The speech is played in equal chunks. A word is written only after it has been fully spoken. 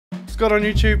Scott on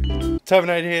YouTube,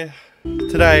 Terminator here.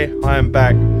 Today I am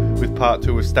back with part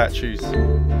 2 of statues.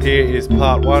 Here is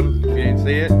part 1, if you didn't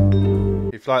see it.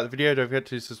 If you like the video, don't forget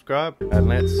to subscribe, and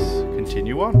let's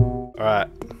continue on. Alright,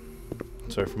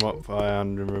 so from what I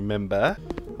remember,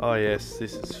 oh yes,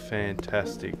 this is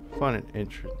fantastic. Find an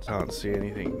entrance, can't see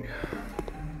anything.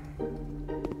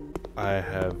 I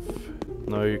have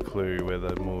no clue where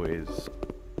the more is.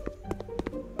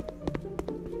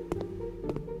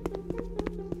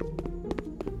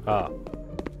 Ah.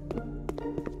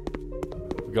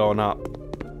 We're going up.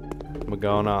 We're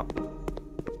going up.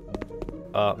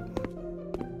 Up.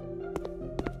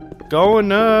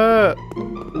 Going up!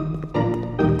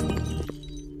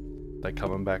 They're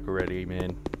coming back already,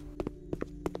 man.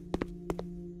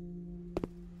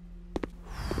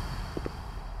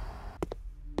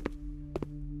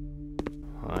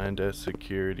 Find a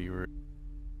security room.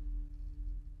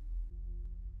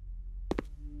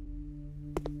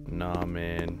 Nah,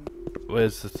 man.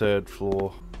 Where's the 3rd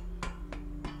floor?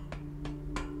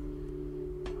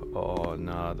 Oh,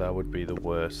 nah, that would be the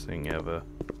worst thing ever.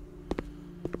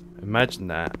 Imagine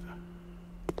that.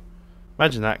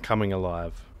 Imagine that coming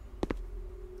alive.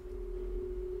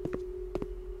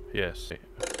 Yes.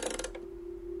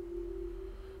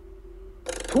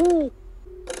 2,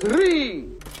 3.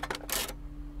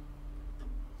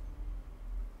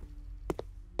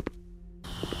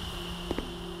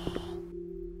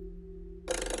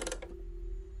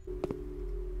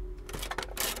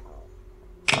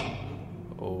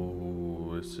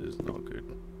 Oh, this is not good.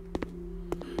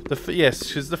 Yes,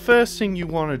 because the first thing you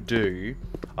want to do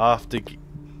after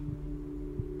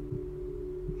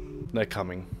they're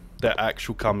coming, they're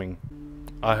actual coming.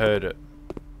 I heard it.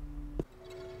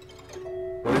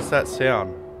 What is that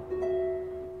sound?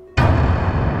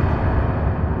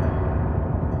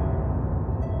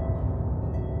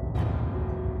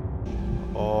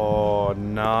 Oh,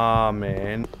 nah,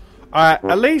 man. Alright,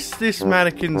 at least this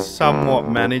mannequin's somewhat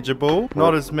manageable.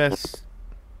 Not as messed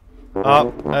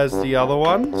up as the other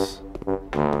ones.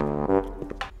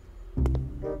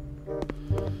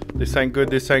 This ain't good,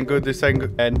 this ain't good, this ain't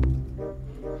good. And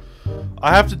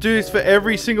I have to do this for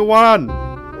every single one.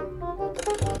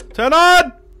 Turn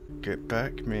on! Get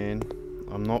back, man.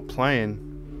 I'm not playing.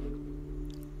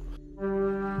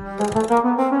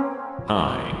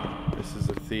 Hi. This is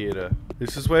a theater.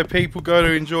 This is where people go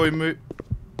to enjoy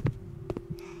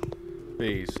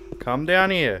Please, come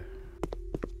down here.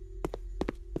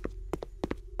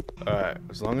 Alright,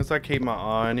 as long as I keep my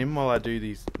eye on him while I do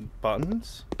these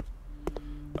buttons,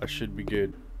 I should be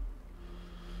good.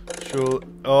 Sure.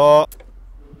 Oh!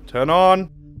 Turn on!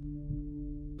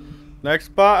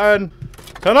 Next button!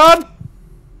 Turn on!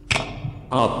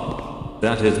 Up.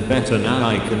 That is better now,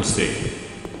 I can see.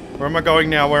 Where am I going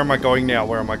now? Where am I going now?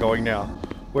 Where am I going now?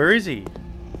 Where is he?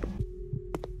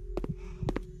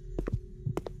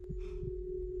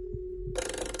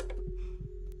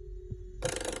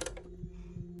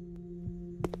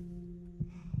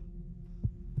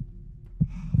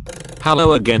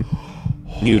 Hello again.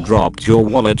 You dropped your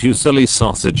wallet, you silly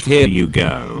sausage. Here you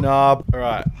go. Nah,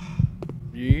 alright.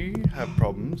 You have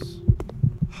problems.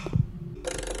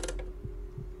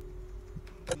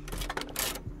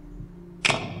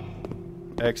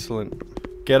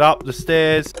 Excellent. Get up the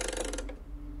stairs.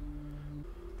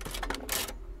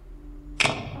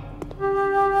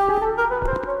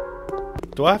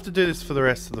 Do I have to do this for the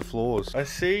rest of the floors? I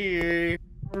see you.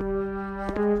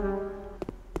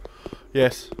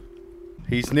 Yes.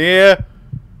 He's near.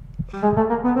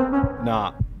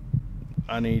 Nah.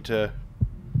 I can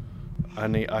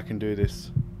do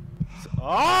this.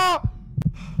 Ah!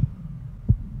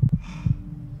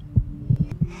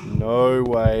 No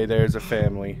way, there's a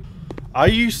family. Are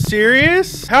you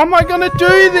serious? How am I gonna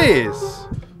do this?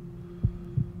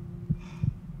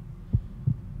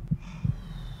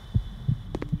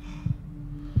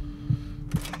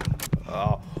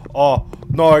 Oh,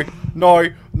 no, no,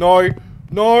 no,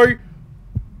 no.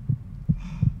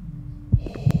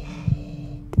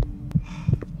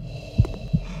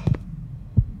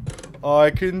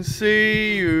 I can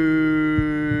see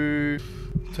you.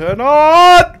 Turn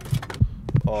on!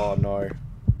 Oh no.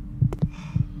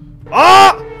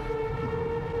 Ah!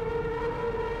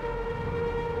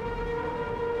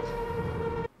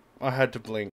 I had to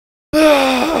blink.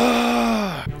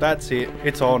 That's it.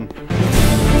 It's on.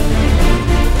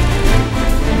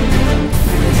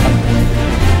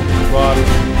 Run.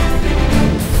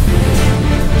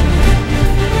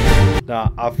 Nah,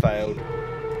 I failed.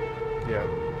 Yeah.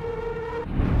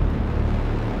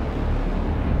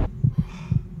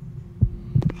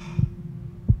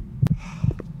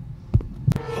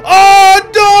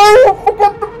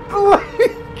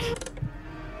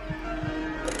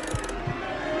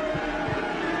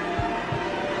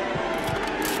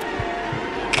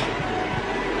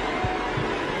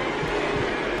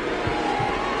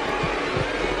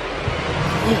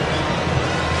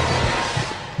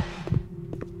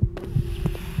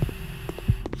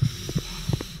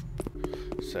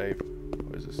 save?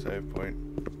 Where's the save point?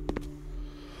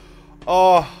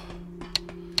 Oh,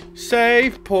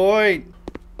 save point.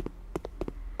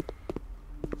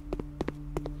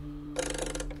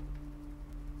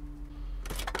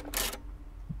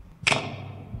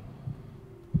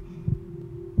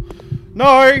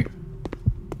 No!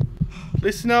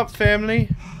 Listen up, family.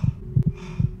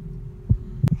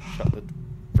 Shut the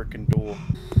frickin' door.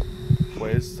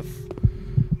 Where's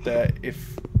the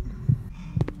if...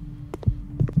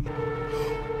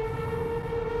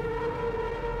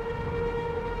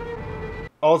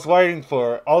 I was waiting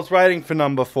for it. I was waiting for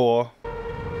number 4.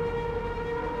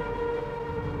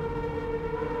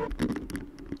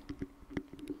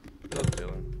 What's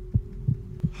Dylan?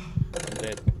 I'm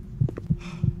dead.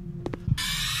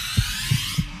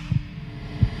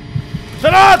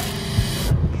 Shut up!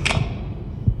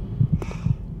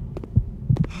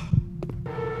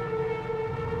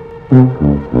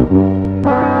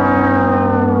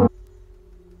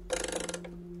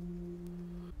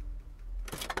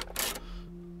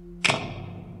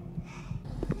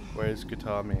 Where's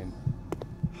Guitar Man?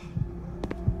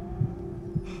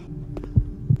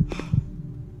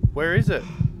 Where is it?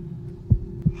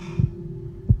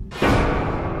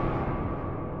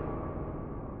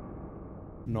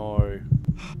 No.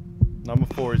 Number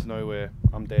 4 is nowhere.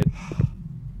 I'm dead.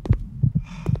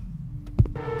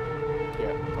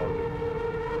 Yeah, told you.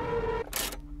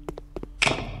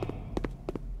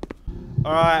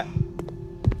 Alright.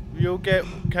 You'll get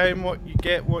what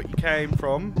you came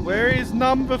from. Where is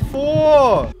number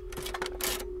 4?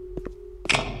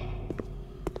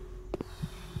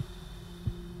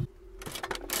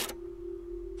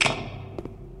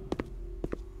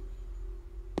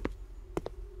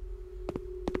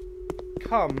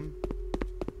 Come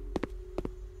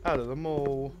out of the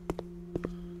mall.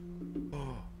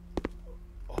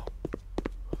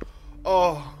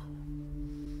 Oh.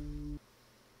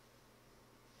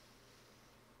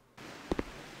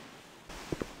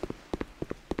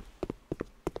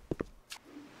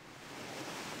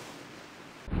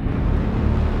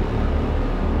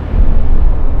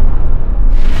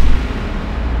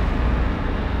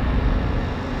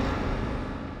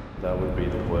 That would be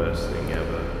the worst thing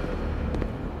ever.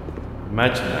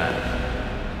 Imagine that.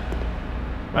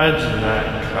 Imagine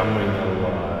that coming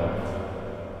alive.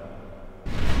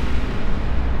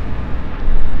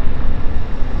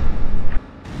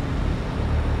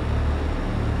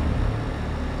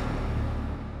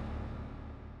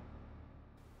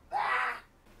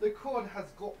 The cord has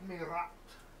got me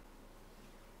wrapped.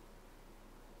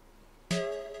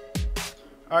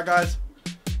 Alright guys,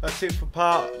 that's it for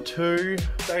part 2.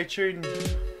 Stay tuned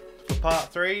for part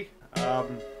 3.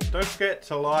 Don't forget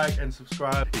to like and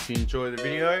subscribe if you enjoy the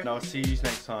video, and I'll see you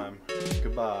next time.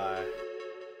 Goodbye.